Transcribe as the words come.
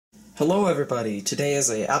Hello everybody, today is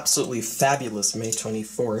a absolutely fabulous May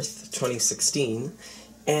 24th, 2016,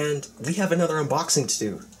 and we have another unboxing to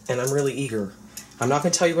do, and I'm really eager. I'm not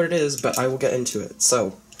going to tell you what it is, but I will get into it.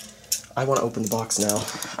 So, I want to open the box now.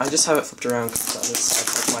 I just have it flipped around because I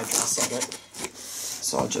put my dress on it.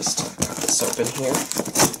 So I'll just cut this open here.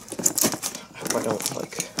 I hope I don't,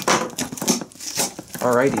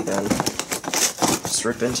 Alrighty then. Just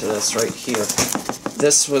rip into this right here.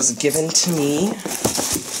 This was given to me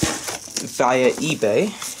via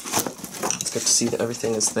eBay. It's good to see that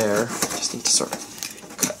everything is there. Just need to sort of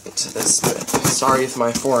cut into this bit. Sorry if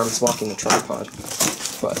my forearm's blocking the tripod,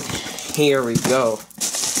 but here we go.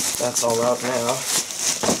 That's all out now.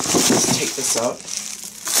 Let's take this out.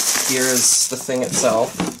 Here's the thing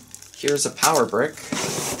itself. Here's a power brick,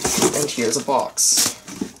 and here's a box.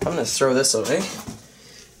 I'm gonna throw this away.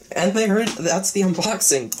 And that's the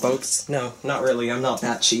unboxing, folks. No, not really. I'm not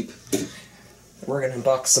that cheap. We're gonna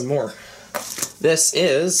unbox some more. This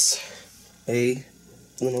is a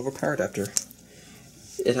Lenovo power adapter.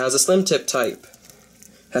 It has a slim tip type.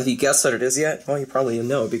 Have you guessed what it is yet? Well, you probably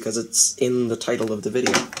know because it's in the title of the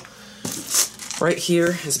video. Right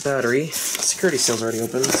here is battery. Security seal's already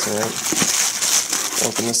open, so I'll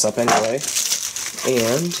open this up anyway.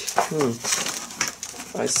 And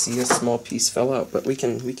I see a small piece fell out, but we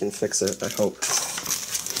can fix it, I hope.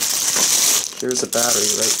 Here's a battery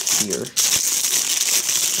right here.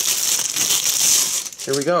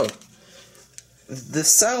 Here we go. The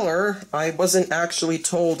seller, I wasn't actually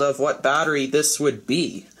told of what battery this would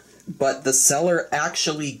be, but the seller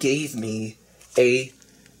actually gave me a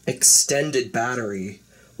extended battery,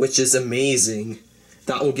 which is amazing.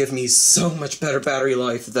 That will give me so much better battery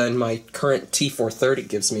life than my current T440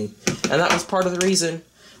 gives me. And that was part of the reason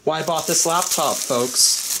why I bought this laptop,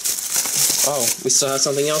 folks. Oh, we still have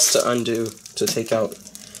something else to undo, to take out.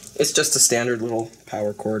 It's just a standard little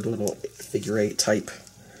power cord, little figure 8 type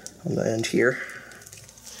on the end here.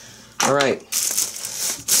 Alright,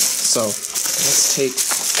 so let's take,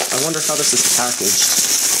 I wonder how this is packaged.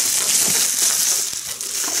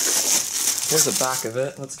 Here's the back of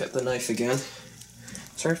it. Let's get the knife again.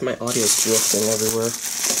 Sorry if my audio's drifting everywhere,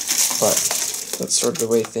 but that's sort of the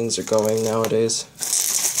way things are going nowadays.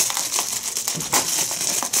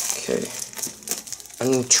 Okay,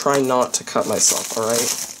 I'm trying not to cut myself,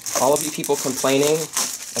 alright? All of you people complaining,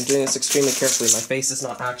 I'm doing this extremely carefully. My face is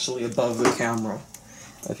not actually above the camera.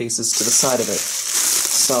 My face is to the side of it.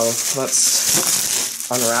 So, let's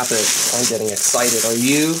unwrap it. I'm getting excited. Are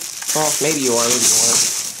you? Well, maybe you are, maybe you aren't.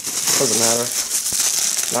 Doesn't matter.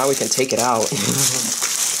 Now we can take it out.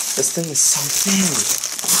 This thing is so thin.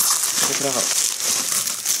 Check it out.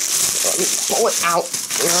 Let me pull it out.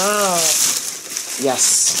 Ah.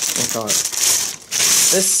 Yes. Thank God.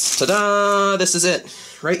 This, ta-da! This is it.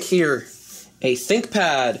 Right here. A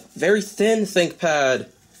ThinkPad. Very thin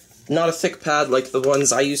ThinkPad. Not a thick pad like the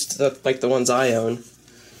ones I used to, like the ones I own.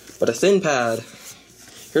 But a thin pad.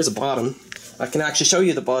 Here's a bottom. I can actually show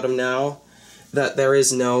you the bottom now that there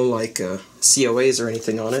is no, COAs or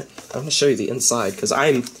anything on it. I'm going to show you the inside, because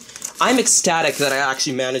I'm ecstatic that I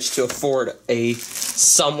actually managed to afford a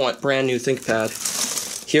somewhat brand new ThinkPad.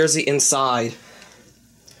 Here's the inside.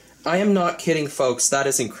 I am not kidding, folks. That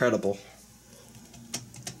is incredible.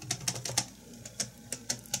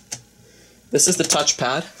 This is the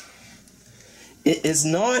touchpad. It is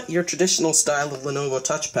not your traditional style of Lenovo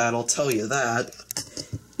touchpad, I'll tell you that.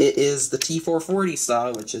 It is the T440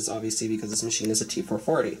 style, which is obviously because this machine is a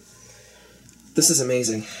T440. This is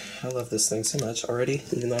amazing. I love this thing so much already,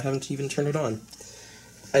 even though I haven't even turned it on.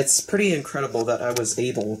 It's pretty incredible that I was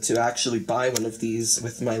able to actually buy one of these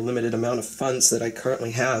with my limited amount of funds that I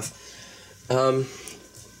currently have.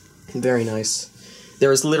 Very nice.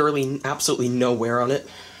 There is literally absolutely no wear on it.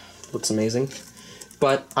 Looks amazing.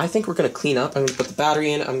 But I think we're going to clean up. I'm going to put the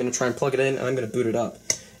battery in, I'm going to try and plug it in, and I'm going to boot it up.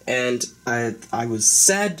 And I was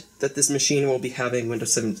said that this machine will be having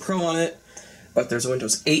Windows 7 Pro on it, but there's a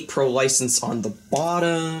Windows 8 Pro license on the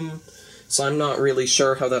bottom, so I'm not really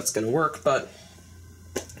sure how that's going to work, but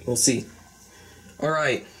we'll see.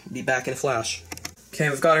 Alright, be back in a flash. Okay,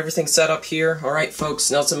 we've got everything set up here. Alright, folks,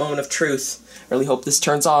 now it's a moment of truth. I really hope this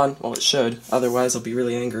turns on. Well, it should. Otherwise, I'll be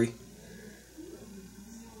really angry.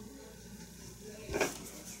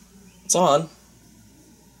 It's on.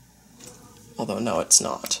 Although, no, it's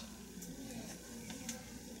not.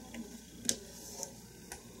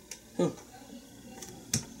 Hi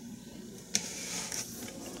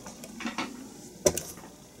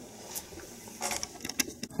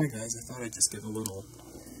guys, I thought I'd just give a little,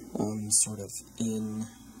 sort of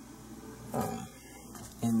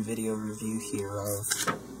in-video review here of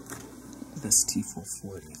this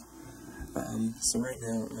T440. So right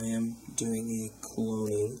now I am doing a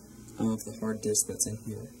cloning of the hard disk that's in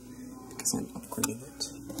here because I'm upgrading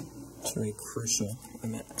it to a Crucial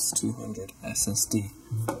MX200 SSD.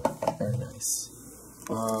 Very nice.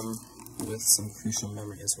 With some Crucial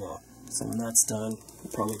memory as well. So when that's done,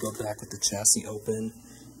 we'll probably go back with the chassis open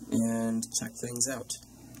and check things out.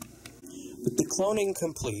 With the cloning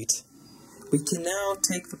complete, we can now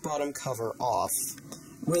take the bottom cover off,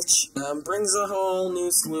 which brings a whole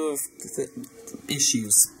new slew of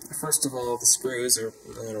issues. First of all, the screws I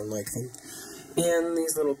don't like them. And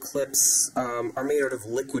these little clips are made out of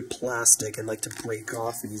liquid plastic and like to break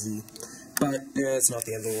off easy. But it's not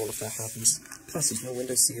the end of the world if that happens. Plus, there's no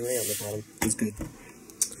Windows CUA on the bottom. It's good.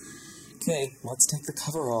 Okay, let's take the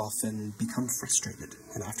cover off and become frustrated.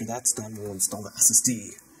 And after that's done, we'll install the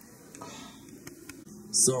SSD.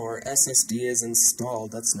 So our SSD is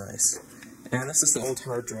installed. That's nice. And this is the old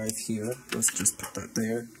hard drive here. Let's just put that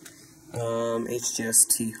there.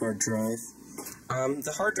 HGST hard drive.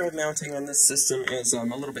 The hard drive mounting on this system is a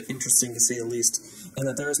little bit interesting to say the least, in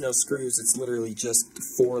that there is no screws. It's literally just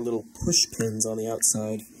 4 little push pins on the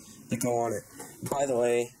outside that go on it. By the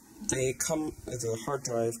way, the hard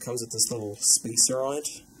drive comes with this little spacer on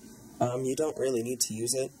it. You don't really need to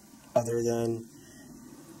use it, other than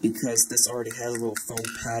because this already has a little foam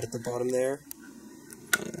pad at the bottom there,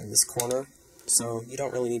 in this corner, so you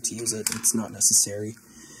don't really need to use it. It's not necessary.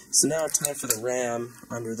 So now time for the RAM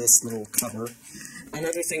under this little cover.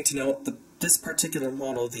 Another thing to note, this particular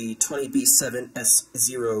model, the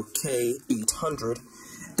 20B7S0K800,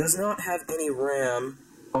 does not have any RAM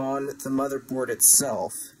on the motherboard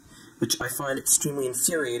itself, which I find extremely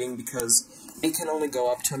infuriating because it can only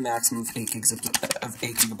go up to a maximum of 8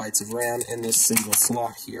 gigabytes of RAM in this single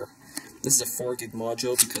slot here. This is a 4 gig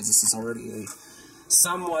module because this is already a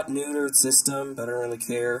somewhat neutered system, but I don't really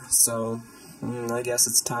care, so I guess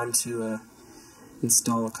it's time to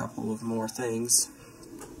install a couple of more things.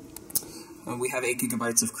 We have 8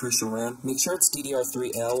 gigabytes of Crucial RAM. Make sure it's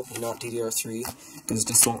DDR3L and not DDR3, because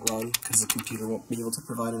this won't run, because the computer won't be able to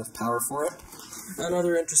provide enough power for it.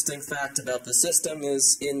 Another interesting fact about the system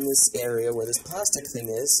is, in this area where this plastic thing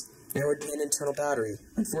is, there would be an internal battery.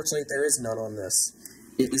 Unfortunately, there is none on this.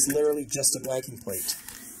 It is literally just a blanking plate.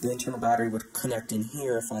 The internal battery would connect in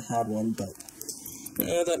here if I had one, but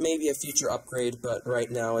that may be a future upgrade, but right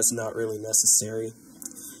now is not really necessary.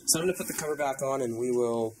 So I'm going to put the cover back on and we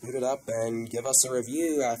will boot it up and give us a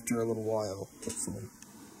review after a little while, hopefully.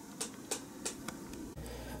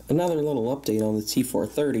 Another little update on the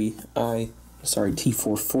T440,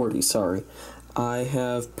 I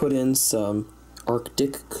have put in some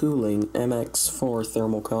Arctic Cooling MX4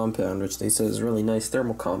 thermal compound, which they say is a really nice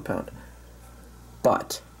thermal compound.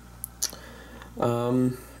 But,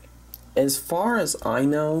 as far as I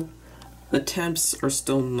know, the temps are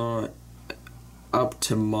still not up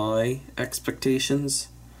to my expectations,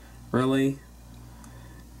 really.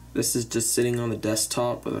 This is just sitting on the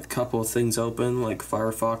desktop with a couple of things open, like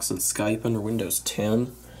Firefox and Skype under Windows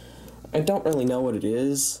 10. I don't really know what it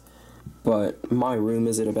is, but my room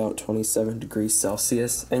is at about 27 degrees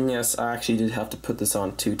Celsius, and yes, I actually did have to put this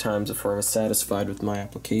on 2 times before I was satisfied with my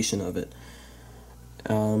application of it.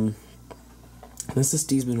 The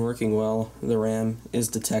SSD's been working well, the RAM is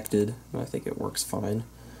detected, I think it works fine.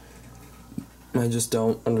 I just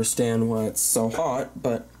don't understand why it's so hot,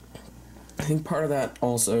 but I think part of that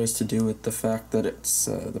also is to do with the fact that it's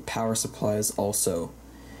the power supply is also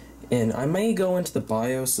in. I may go into the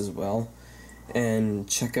BIOS as well and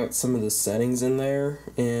check out some of the settings in there,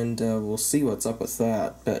 and we'll see what's up with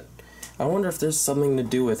that. But I wonder if there's something to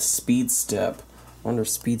do with speed step. I wonder if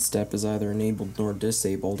speed step is either enabled nor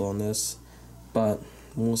disabled on this, but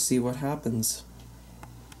we'll see what happens.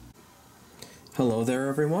 Hello there,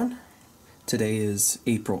 everyone. Today is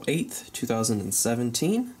April 8th,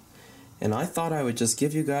 2017, and I thought I would just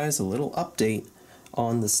give you guys a little update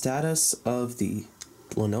on the status of the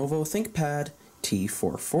Lenovo ThinkPad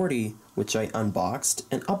T440, which I unboxed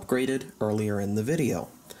and upgraded earlier in the video.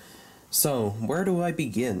 So, where do I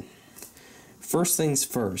begin? First things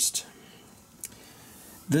first,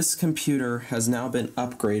 this computer has now been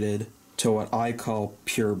upgraded to what I call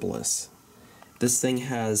pure bliss. This thing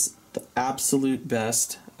has the absolute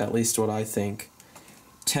best, at least what I think,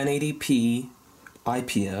 1080p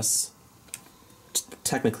IPS,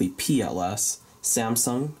 technically PLS,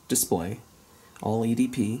 Samsung display, all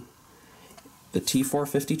EDP, the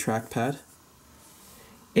T450 trackpad,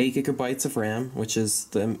 8 gigabytes of RAM, which is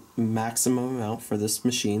the maximum amount for this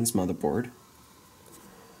machine's motherboard,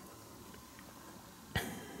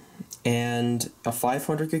 and a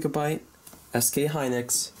 500 gigabyte SK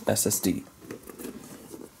Hynix SSD.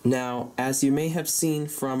 Now, as you may have seen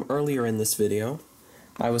from earlier in this video,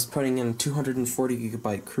 I was putting in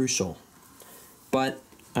 240GB Crucial, but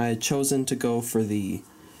I had chosen to go for the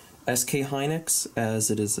SK Hynix as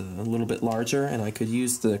it is a little bit larger and I could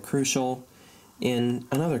use the Crucial in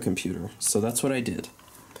another computer, so that's what I did.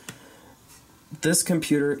 This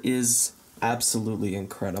computer is absolutely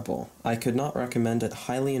incredible. I could not recommend it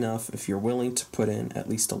highly enough if you're willing to put in at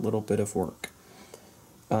least a little bit of work.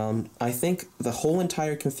 I think the whole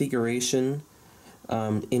entire configuration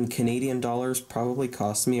in Canadian dollars probably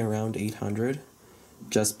cost me around $800,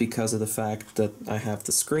 just because of the fact that I have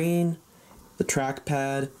the screen, the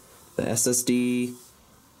trackpad, the SSD,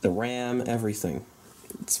 the RAM, everything.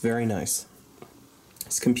 It's very nice.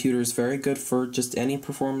 This computer is very good for just any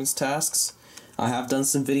performance tasks. I have done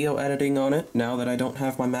some video editing on it now that I don't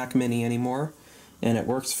have my Mac Mini anymore, and it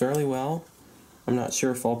works fairly well. I'm not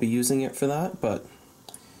sure if I'll be using it for that, but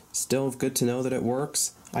still good to know that it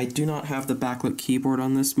works. I do not have the backlit keyboard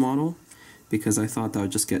on this model because I thought that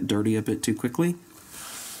would just get dirty a bit too quickly.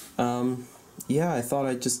 Yeah, I thought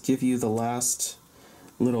I'd just give you the last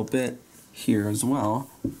little bit here as well.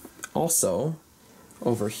 Also,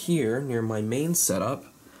 over here near my main setup,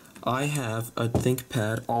 I have a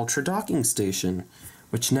ThinkPad Ultra docking station,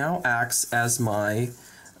 which now acts as my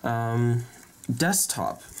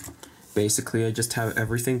desktop. Basically, I just have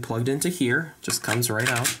everything plugged into here, just comes right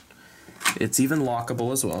out. It's even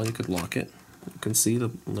lockable as well, you could lock it. You can see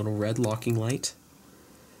the little red locking light.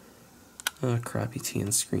 Crappy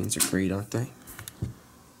TN screens are great, aren't they?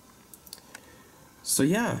 So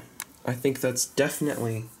yeah, I think that's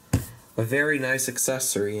definitely a very nice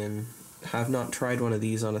accessory, and have not tried one of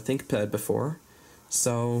these on a ThinkPad before,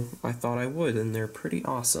 so I thought I would, and they're pretty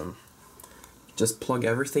awesome. Just plug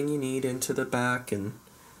everything you need into the back, and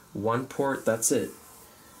one port, that's it.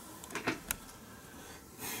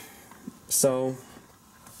 So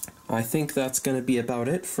I think that's going to be about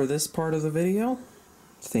it for this part of the video.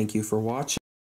 Thank you for watching.